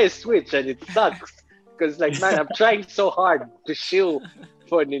wants to buy a Switch, and it sucks. Because, like, man, I'm trying so hard to shill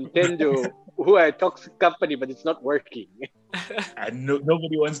for Nintendo, who are a toxic company, but it's not working. And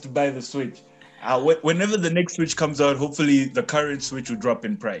nobody wants to buy the Switch. Whenever the next Switch comes out, hopefully the current Switch will drop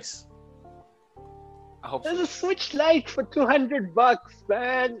in price. There's a Switch Lite for $200,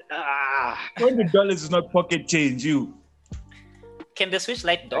 man. $200 is not pocket change, you. Can the Switch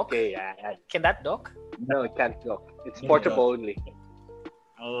Lite dock? Okay, yeah. Can that dock? No, it can't dock. It's portable only.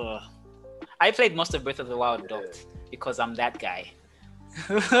 Oh, I played most of Breath of the Wild docked because I'm that guy.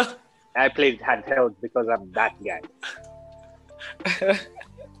 I played handheld because I'm that guy.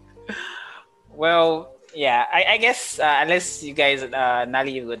 Well, yeah, I guess unless you guys,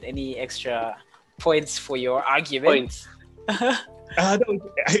 Nali, you got any extra points for your argument.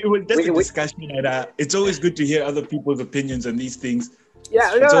 It was just a discussion, and it's always good to hear other people's opinions on these things.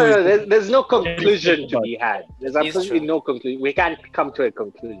 Yeah, there's no conclusion to be had. There's absolutely no conclusion. We can't come to a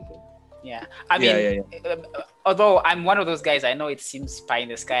conclusion. Yeah, I mean, although I'm one of those guys, I know it seems pie in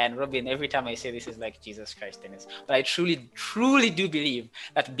the sky, and Robin, every time I say this is like Jesus Christ, Dennis. But I truly, truly do believe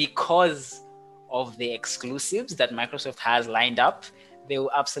that because of the exclusives that Microsoft has lined up, they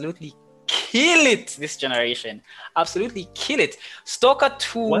will absolutely kill it this generation. Absolutely kill it. Stalker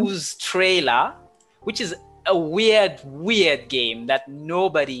 2's trailer, which is a weird game that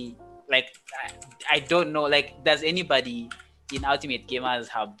nobody, like, I don't know, like, does anybody in Ultimate Gamers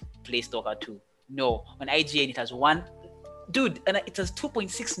have played Stalker 2? No. On IGN, it has it has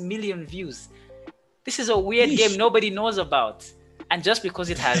 2.6 million views. This is a weird game nobody knows about. And just because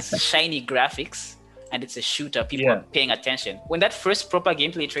it has shiny graphics and it's a shooter, people are paying attention. When that first proper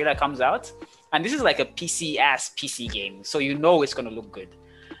gameplay trailer comes out, and this is like a PC game, so you know it's going to look good.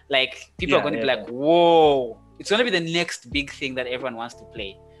 Like, people are going to be like, whoa, it's going to be the next big thing that everyone wants to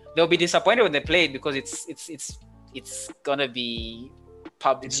play. They'll be disappointed when they play it because it's going to be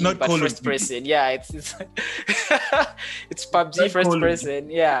PUBG, it's not but first person. Yeah, it's it's PUBG first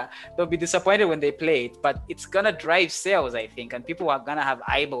person. Yeah, they'll be disappointed when they play it, but it's gonna drive sales, I think, and people are gonna have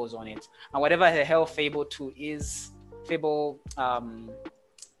eyeballs on it. And whatever the hell Fable 2 is, Fable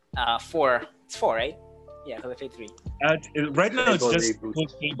 4, it's 4, right? Yeah, because I played 3. Right now it's just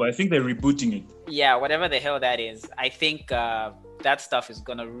Fable. I think they're rebooting it. Yeah, whatever the hell that is, I think that stuff is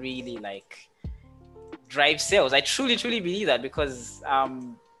gonna really like drive sales. I truly believe that, because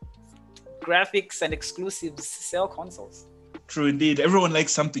graphics and exclusives sell consoles. True indeed. Everyone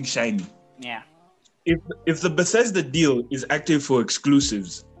likes something shiny. Yeah. If the Bethesda deal is active for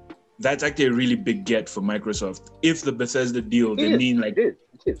exclusives, that's actually a really big get for Microsoft. If the Bethesda deal, they mean like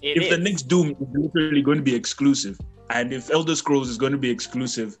if the next Doom is literally going to be exclusive, and if Elder Scrolls is going to be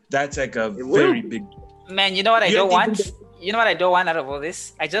exclusive, that's like a very big. Man, you know what I don't want? You know what I don't want out of all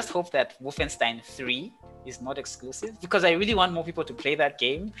this? I just hope that Wolfenstein 3 is not exclusive, because I really want more people to play that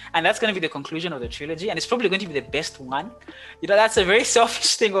game, and that's going to be the conclusion of the trilogy, and it's probably going to be the best one. You know, that's a very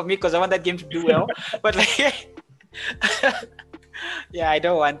selfish thing of me, because I want that game to do well. But like, yeah, I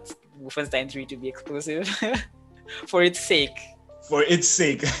don't want Wolfenstein 3 to be exclusive for its sake. For its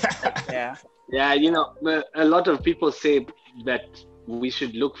sake. Yeah. Yeah, you know, a lot of people say that we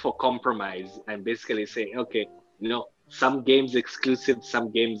should look for compromise and basically say, okay, you know, some games exclusive, some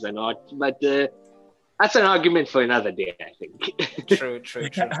games are not, but that's an argument for another day, I think. True.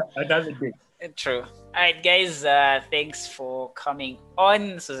 Another day. True. All right, guys. Thanks for coming on.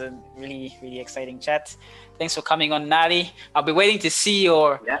 This was a really exciting chat. Thanks for coming on, Nali. I'll be waiting to see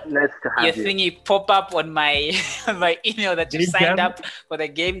your thingy pop up on my on my email that you signed up for the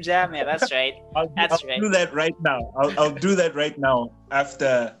game jam. Yeah, that's right. I'll do that right now. I'll do that right now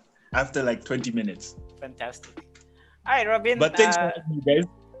after like 20 minutes. Fantastic. All right, Robin. But thanks for having me, guys.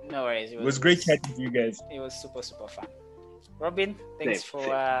 No worries. It was great chatting to you guys. It was super fun. Robin, thanks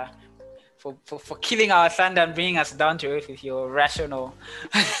for killing our thunder and bringing us down to earth with your rational.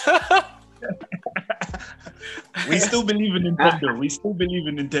 We still believe in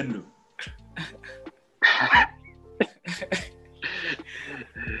Nintendo.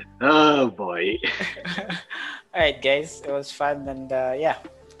 Oh boy. All right, guys. It was fun, and yeah.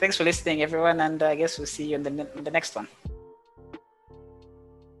 Thanks for listening, everyone, and I guess we'll see you in the next one.